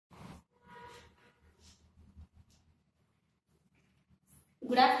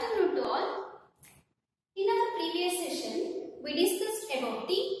Good afternoon to all. In our previous session, we discussed about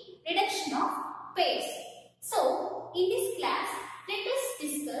the reduction of pairs. So, in this class, let us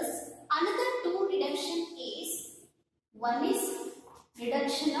discuss another two reduction is. One is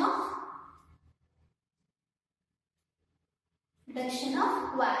reduction of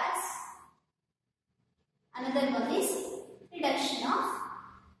quads. Another one is reduction of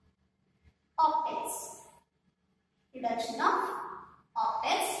octets. Reduction of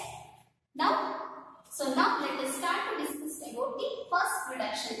octets. Now let us start to discuss about the first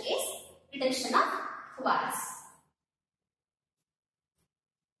reduction is reduction of quads.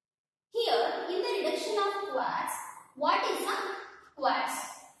 Here in the reduction of quads, what is a quads?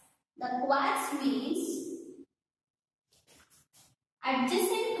 The quads means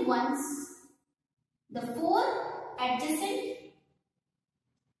adjacent ones. The four adjacent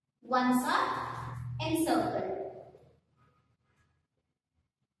ones are encircled.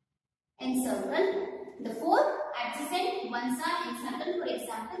 The four adjacent ones are encircled. For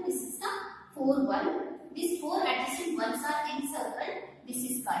example, this is the 4 1. These four adjacent ones are encircled. This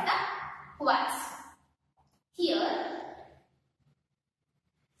is called a quads. Here,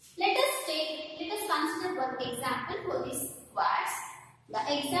 let us consider one example for this quads. The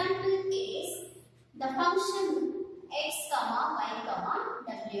example is the function x, y,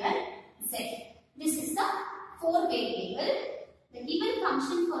 w and z. This is the 4 variable. The given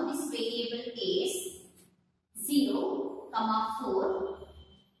function for this variable is 0, 4,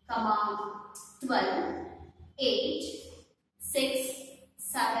 12, 8, 6,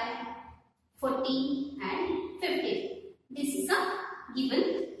 7, 14 and 15. This is a given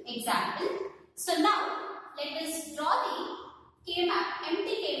example. So now let us draw the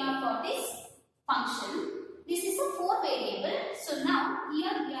empty K-map for this function. This is a 4 variable. So now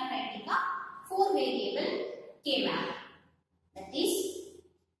here we are writing a 4 variable K-map. That is,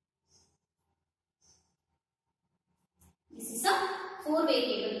 this is a 4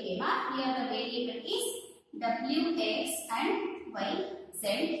 variable K-map. Here the variable is w, x and y, z.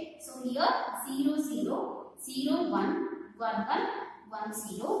 So here 0, 0, 0, 1, 1, 1, 1,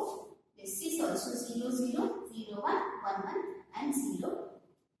 0. This is also 0, 0, 0, 1, 1, 1 and 0,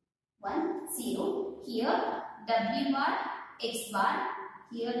 1, 0. Here w bar, x bar.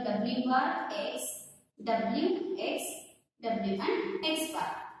 Here w bar, x, w, x, w and x bar.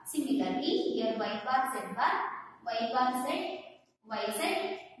 Similarly, here y bar, z bar, y bar, z, y, z,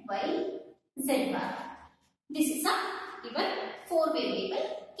 y, z bar. This is a given 4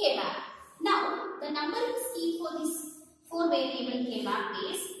 variable K-map. Now, the numbering scheme for this 4 variable K-map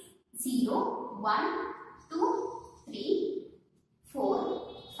is 0, 1, 2, 3,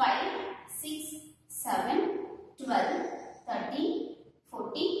 4, 5, 6, 7, 12, 13,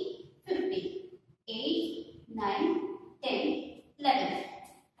 14, 15, 8, 9, 10, 11.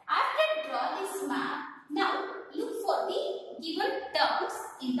 After draw this map, now look for the given terms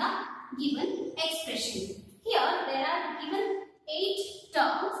in the given expression. Here there are given 8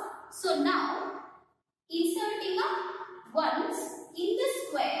 terms. So now inserting a ones in the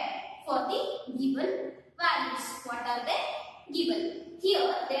square for the given values. What are they given?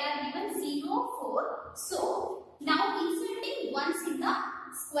 Here they are given 0, 4. So now inserting ones in the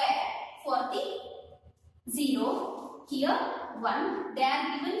square for the 0. Here 1. They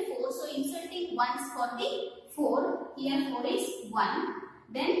are given 4. So inserting ones for the 4. Here 4 is 1.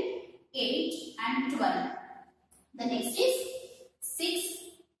 Then 8 and 12. The next is 6,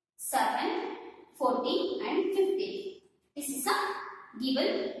 7, 14 and 15. This is a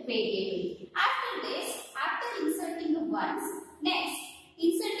given variable. After this, after inserting the ones, next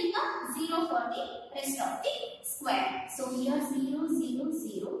inserting a 0 for the rest of the square. So here 0, 0,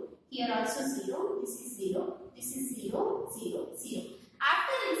 0. Here also 0. This is 0. This is 0, 0, 0.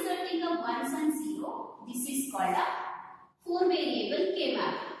 After inserting the ones and 0, this is called a 4 variable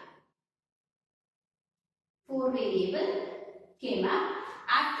K-map. 4 variable K-map.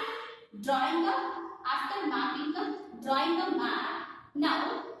 After drawing a map,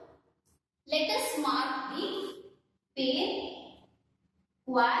 now let us mark the pair,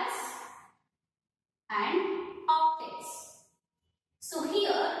 quads and octets. So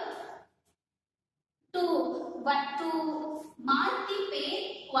here to mark the pair,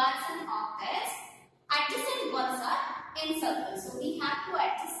 quads and octets, adjacent ones are encircled. So we have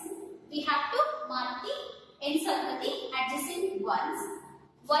to mark the encircle the adjacent ones.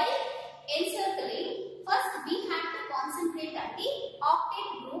 While encircling, first we have to concentrate on the octet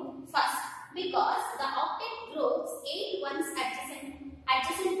group first, because the octet groups 8 ones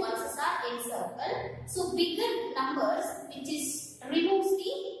adjacent ones are encircled. So bigger numbers, which is removes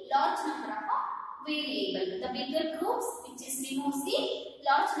the large number of variable. The bigger groups, which is removes the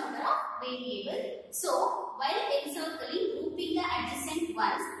large number of variables. So while encircling grouping the adjacent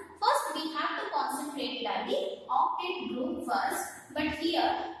ones, first we have to concentrate on the octet group first. But here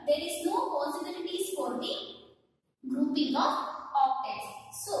there is no possibilities for the grouping of octets.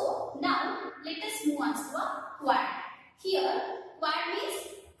 So now let us move on to a quad. Here quad means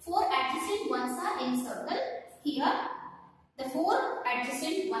 4 adjacent ones are encircled. Here the 4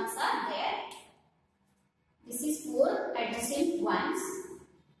 adjacent ones are there. This is 4 adjacent ones.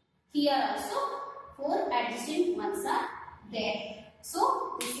 Here also 4 adjacent ones are there.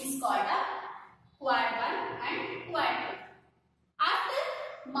 So this is called a quad 1 and quad 2.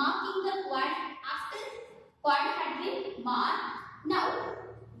 After marking the quad, after quad had been marked, now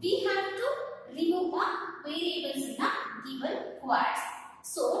we have to remove the variables in the given quads.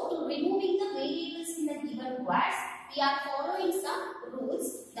 So to removing the variables in the given quads, we are following some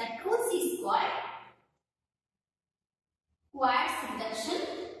rules. That rules is called quad reduction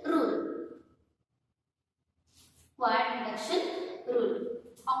rule. Quad reduction rule.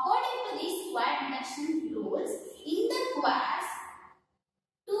 According to these quad reduction rules, in the quads,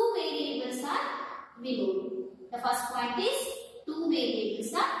 2 variables are removed. The first point is 2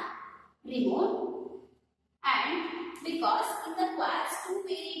 variables are removed, and because in the quads 2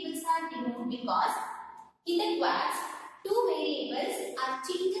 variables are removed, because in the quads 2 variables are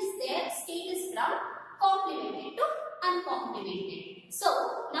changes their status from complemented to uncomplemented. So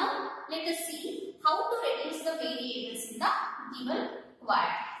now let us see how to reduce the variables in the given quad.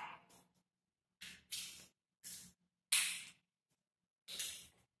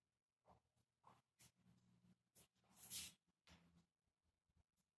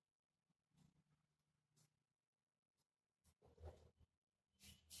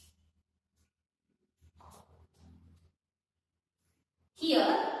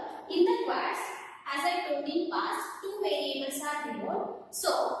 Here in the quads, as I told in past, 2 variables are removed. So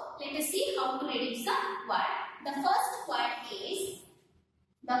let us see how to reduce the quad. The first quad is,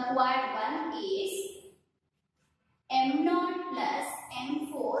 the quad 1 is M0 plus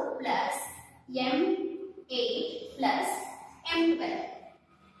M4 plus M8 plus M12.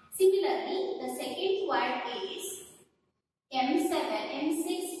 Similarly, the second quad is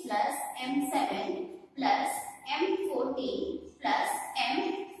M6 plus M7 plus M14 plus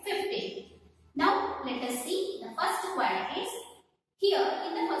M15. Now let us see the first quad is, here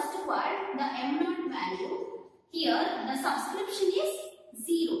in the first quad the M0 value, here the subscription is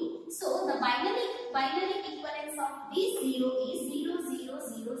 0. So the binary equivalence of this 0 is 0, 0,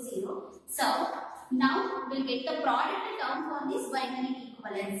 0, 0. So now we'll get the product term for this binary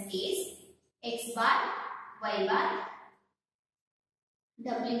equivalence is x bar, y bar,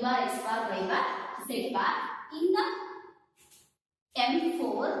 w bar, x bar, y bar, z bar. In the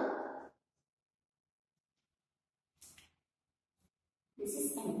M4, this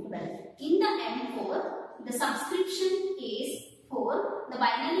is M12. In the M4, the subscription is 4. The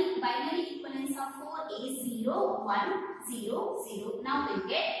binary equivalence of 4 is 0, 1, 0, 0. Now we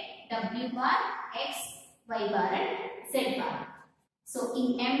get W bar, X, Y bar and Z bar. So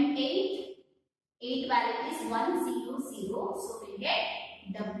in M8, 8 value is 1, 0, 0. So we get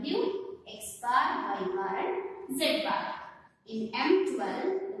W, X bar, Y bar and Z bar. In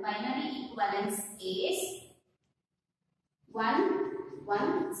M12, the binary equivalence is 1,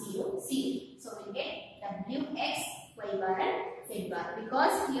 1, 0, 0. So we get W, X, Y bar and Z bar.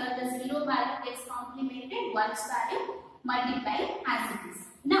 Because here the 0 value gets complemented, 1's value multiplied as it is.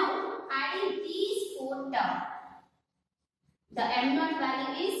 Now adding these 4 terms, the M0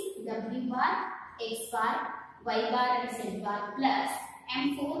 value is W bar, X bar, Y bar and Z bar plus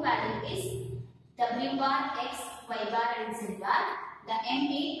M4 value is W bar, X, Y bar and Z bar. The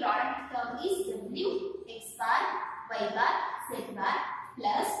M8 product term is W, X bar, Y bar, Z bar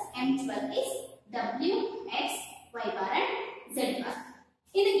plus M12 is W, X, Y bar and Z bar.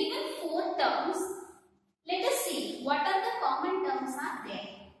 In the given 4 terms, let us see what are the common terms are there.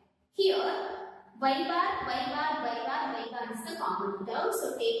 Here Y bar, Y bar, Y bar, Y bar is the common term,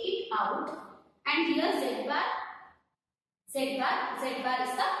 so take it out. And here Z bar, Z bar, Z bar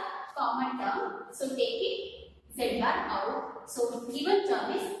is the common term, so take it Z bar out. So given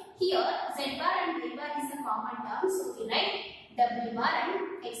term is, here Z bar and Y bar is the common term, so we write W bar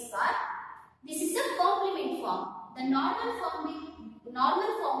and X bar. This is a complement form. The normal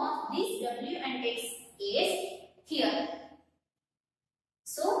form of this W and X is here.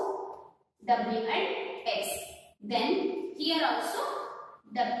 So W and X. Then here also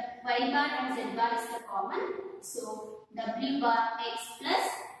the Y bar and Z bar is the common. So W bar X plus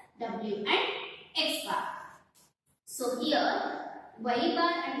W and X bar. So here Y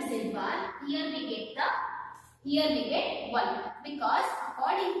bar and Z bar, here we get 1 because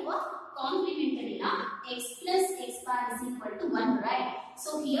according to a complementary law, x plus x bar is equal to 1, right?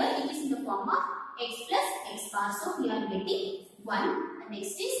 So here it is in the form of x plus x bar. So we are getting 1. The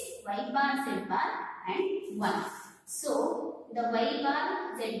next is y bar z bar and 1. So the y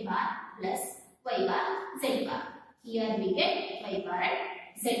bar z bar plus y bar z bar. Here we get y bar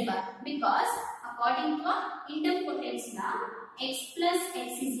and z bar because according to our idempotence law, x plus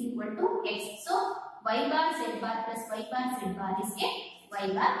x is equal to x. So y bar z bar plus y bar z bar is a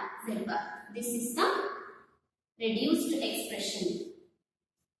y bar z bar. This is the reduced expression.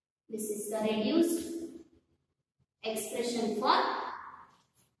 This is the reduced expression for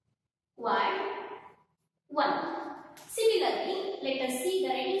quad 1. Similarly, let us see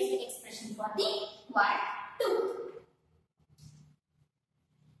the reduced expression for the quad 2.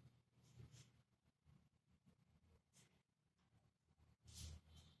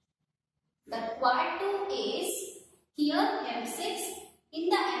 The quad 2 is here M6. In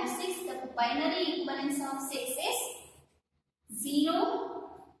the M6, the binary equivalence of 6 is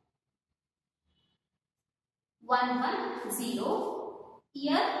 0, 1, 1, 0.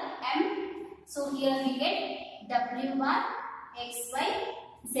 Here M. So here we get W bar, X, Y,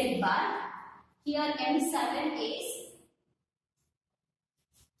 Z bar. Here M7 is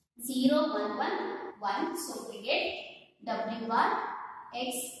 0, 1, 1, 1. So we get W bar,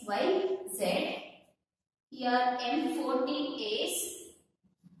 X, Y, Z. Here M14 is,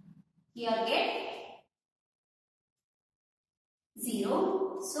 here get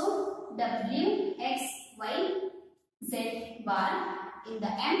 0. So W, X, Y, Z bar. In the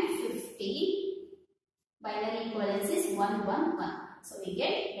M15, binary equivalence is 1, 1, 1. So we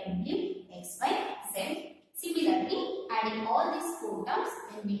get W, X, Y, Z. Similarly, adding all these 4 terms,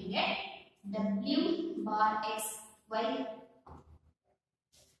 then we get W bar X, Y,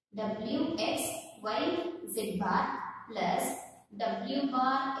 W, X, Y, Z bar plus W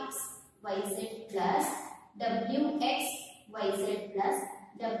bar X, Y, Z plus W, X, Y, Z plus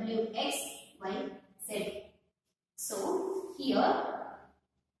W, X, Y, Z. So here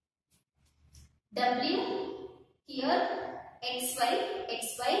W, here X, Y, X,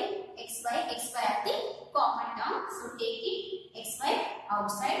 Y, X, Y, X, Y are the common term. So take it X, Y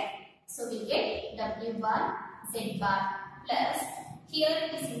outside. So we get W bar Z bar plus here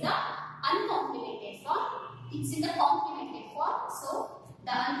it is in the uncomplemented form. It's in the complemented form. So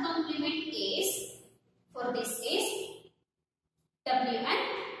the uncomplement is for this is W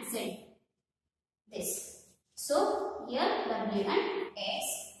and Z. This. So here W and X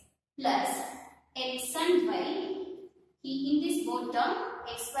plus X and Y. In this both term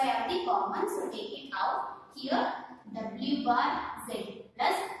X, Y are the common. So take it out. Here W bar Z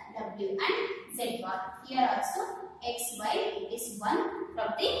plus W and Z bar. Here also X, Y is 1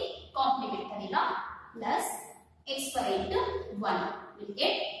 from the complementary law plus X, Y into 1. We will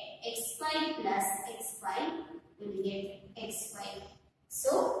get X, Y plus X, Y. We will get X, Y.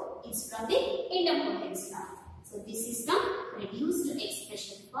 So it's from the idempotence law. So this is the reduced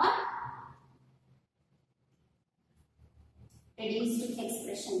expression for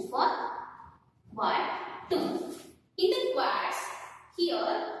quad 2. In the quads,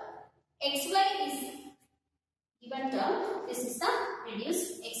 here X, Y is given term. This is the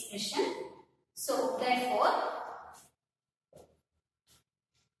reduced expression. So therefore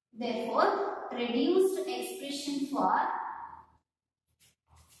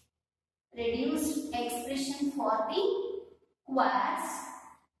reduced expression for the quads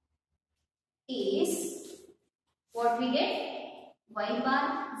is what we get y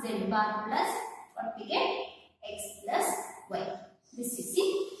bar z bar plus what we get x plus y. This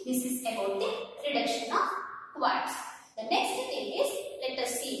is about the reduction of quads. The next thing is, let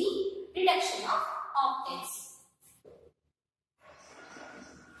us see the reduction of octets.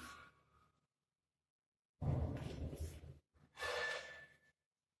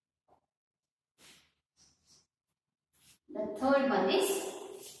 The third one is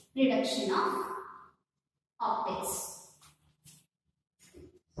reduction of octets.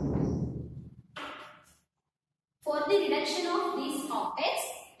 For the reduction of these octets,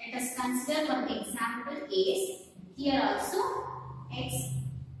 let us consider one example is here also x,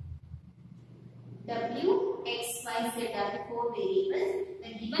 w, x, y, z are the 4 variables. The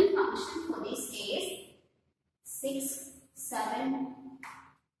given function for this is 6, 7,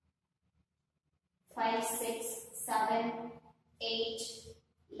 5, 6, 7, 8,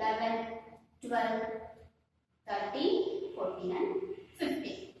 11, 12, 13, 14 and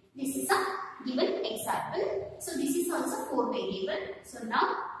 15. This is a given example. So this is also 4 variable. So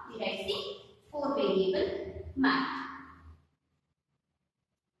now we write the 4 variable map.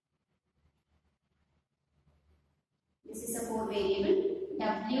 This is a 4 variable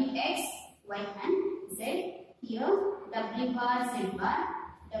wx, y and z. Here w bar, z bar,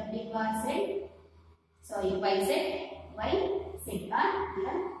 w bar, z, sorry, yz, y, z bar.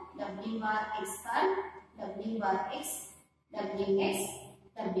 Here w bar, x bar, w bar, x, wx,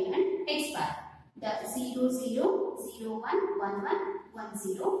 w and x bar. The 0, 0, 0, 1, 1, 1, 1,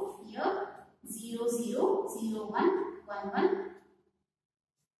 0. Here 0, 0, 0, 1, 1, 1,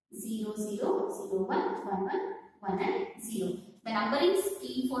 0, 0, 0, 1, 1, 1, 1 and 0. The numbering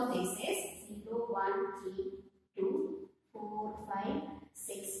scheme for this is 0, 1, 3, 2, 4, 5,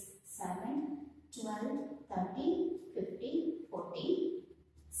 6, 7, 12, 13, 15, 14,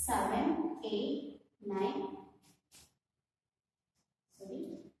 7, 8, 9, sorry,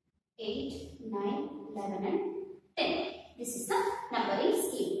 8, 9, 11 and 10. This is the numbering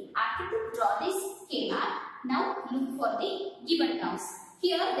scheme. After to draw this schema, now look for the given terms.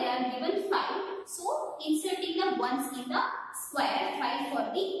 Here they are given 5. So inserting the ones in the square, 5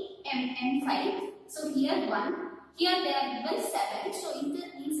 for the m and 5. So here 1. Here they are given 7. So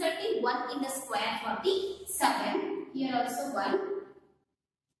inserting 1 in the square for the 7. Here also 1.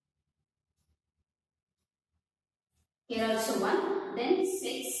 Here also 1. Then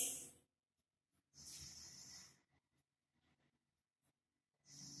 6.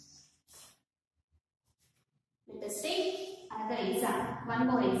 Let us take another example. One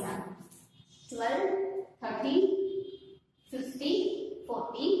more example. 12, 13, 15,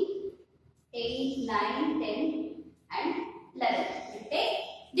 14, 8, 9, 10 and 11. We take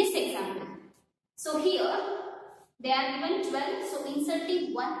this example. So here they are given 12. So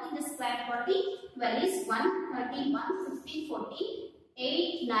inserting 1 in the square for the 12 is 1, 31, 15, 14,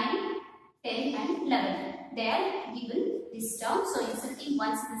 8, 9, 10 and 11. They are given this term. So inserting 1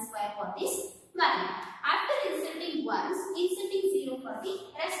 in the square for this value. After inserting 1s, inserting 0 for the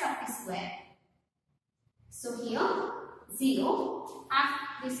rest of the square. So here 0.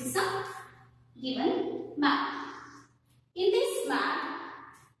 This is a given map. In this map,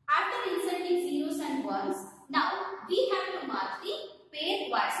 after inserting zeros and ones, now we have to mark the pair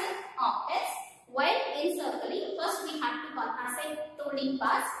quotient octets. While encircling, first we have to, as I told in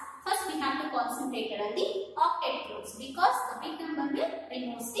past, first we have to concentrate on the octet groups because the big number will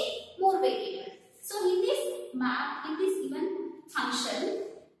remove the more variable. So in this map, in this given function,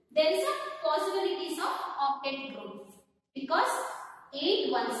 there is a possibilities of octet group because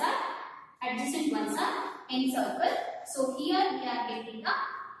 8 ones are adjacent ones are encircled. So here we are getting a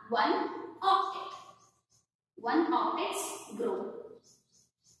 1 octet, 1 octets group.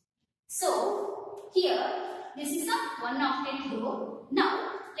 So here this is a 1 octet group.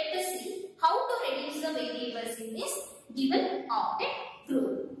 Now let us see how to reduce the variables in this given octet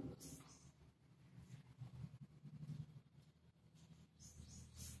group.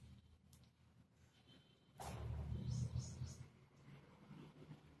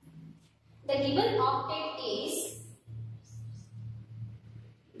 The given octet is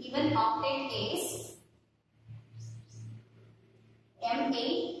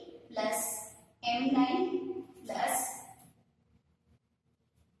M8 plus M9 plus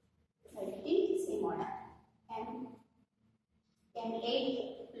same order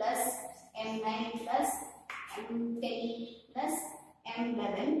M8 plus M9 plus M10 plus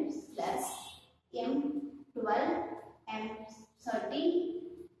M11 plus M12 M13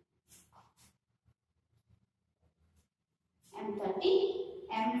 M30,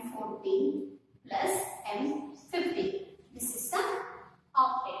 M14 plus M15. This is the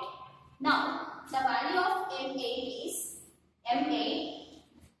octet. Now, the value of M8 is M8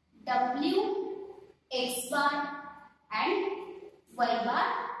 W X bar and Y bar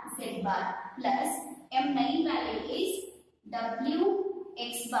Z bar plus M9 value is W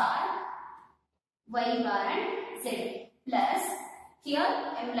X bar Y bar and Z plus here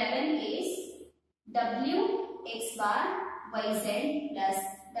M11 is W X bar YZ plus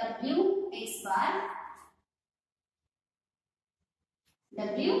W X bar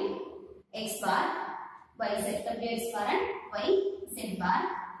YZ, W X bar and Y Z bar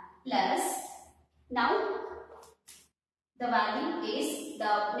plus now the value is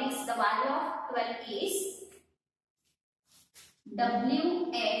the value of 12 is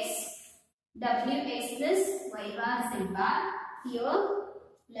WX plus Y bar Z bar here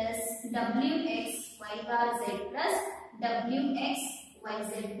plus WX Y bar Z plus WX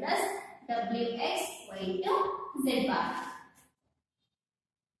YZ plus WX Y2 Z bar.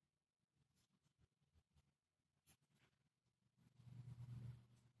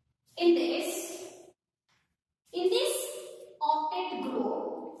 In this octet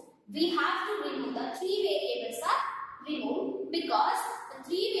group, we have to remove the 3 variables are removed because the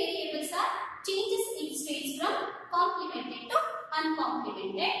 3 variables are changes in states from complemented to uncomplemented.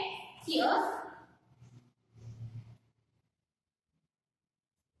 uncomplemented. Here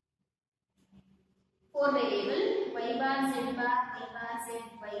four variable y bar, z bar, y bar, z,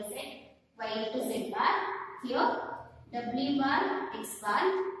 y, z, y to z bar. Here w bar, x bar,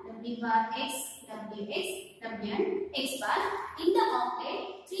 w bar, x, w, x, w and x bar. In the octet,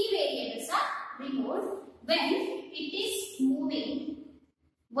 three variables are removed when it is moving.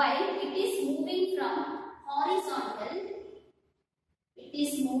 While it is moving from horizontal, it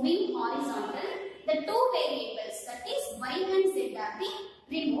is moving horizontal, the two variables, that is y and z, are being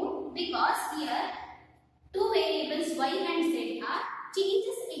removed because here two variables y and z are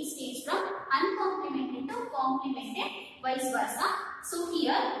changes its state from uncomplemented to complemented, vice versa. So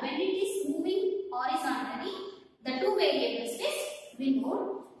here when it is moving horizontally, the two variables is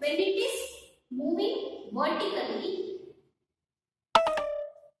removed. When it is moving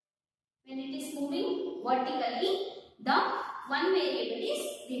vertically, the one variable is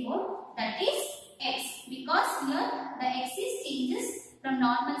removed, that is x, because here the x is changes from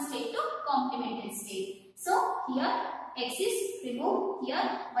normal state to complemented state. So here x is removed, here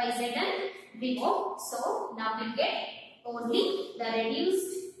y, z and removed. So now we get only the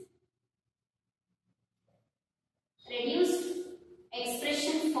reduced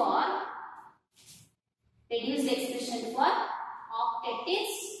expression for octet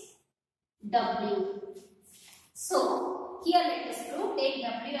is w. So here let us prove. Take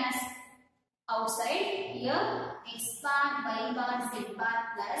w as outside. Here x bar, y bar, z bar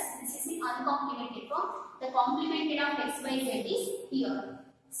plus, this is the uncomplemented form. The complemented of x, y, z is here.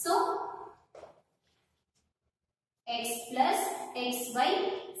 So x plus x, y,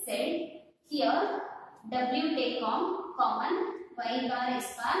 z. Here w take common, y bar,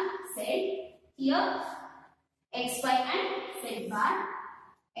 x bar, z. Here x, y and z bar,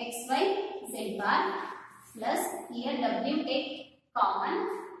 x, y, z bar plus here w take common,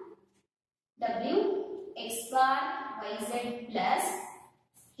 w, x bar, y, z plus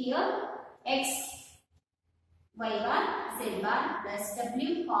here x, y bar, z bar plus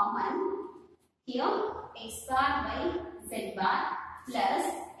w common, here x bar, y, z bar plus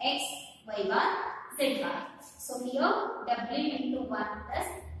x, y bar, z bar. So here w into 1 plus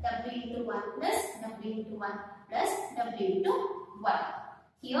w into 1 plus w into 1 plus w into 1.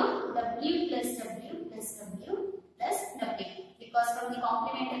 Here w plus w plus w plus w, because from the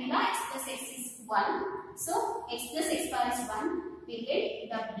complementary law x plus x is 1. So x plus x bar is 1. We get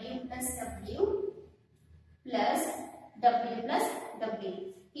w plus w plus w plus w.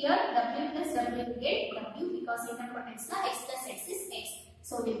 Here w plus w we get w because in the context law x plus x is x.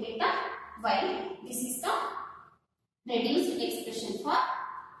 So we get a y. This is the reduced expression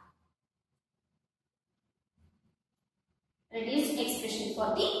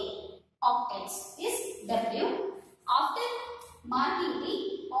for the octets is w. After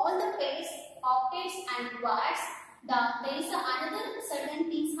marking all the pairs, octets and quads, there is another certain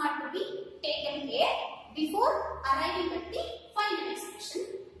things have to be taken care before arriving at the final expression.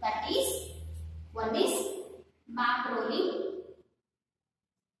 That is, one is map rolling.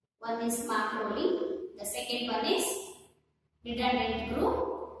 The second one is redundant group.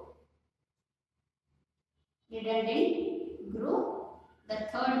 The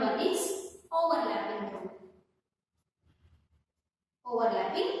third one is overlapping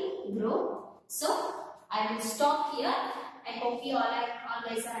group. So I will stop here. I hope you all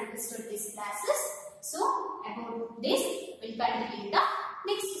guys have understood these classes. So about this, we'll continue in the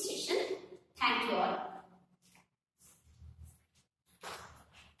next session. Thank you all.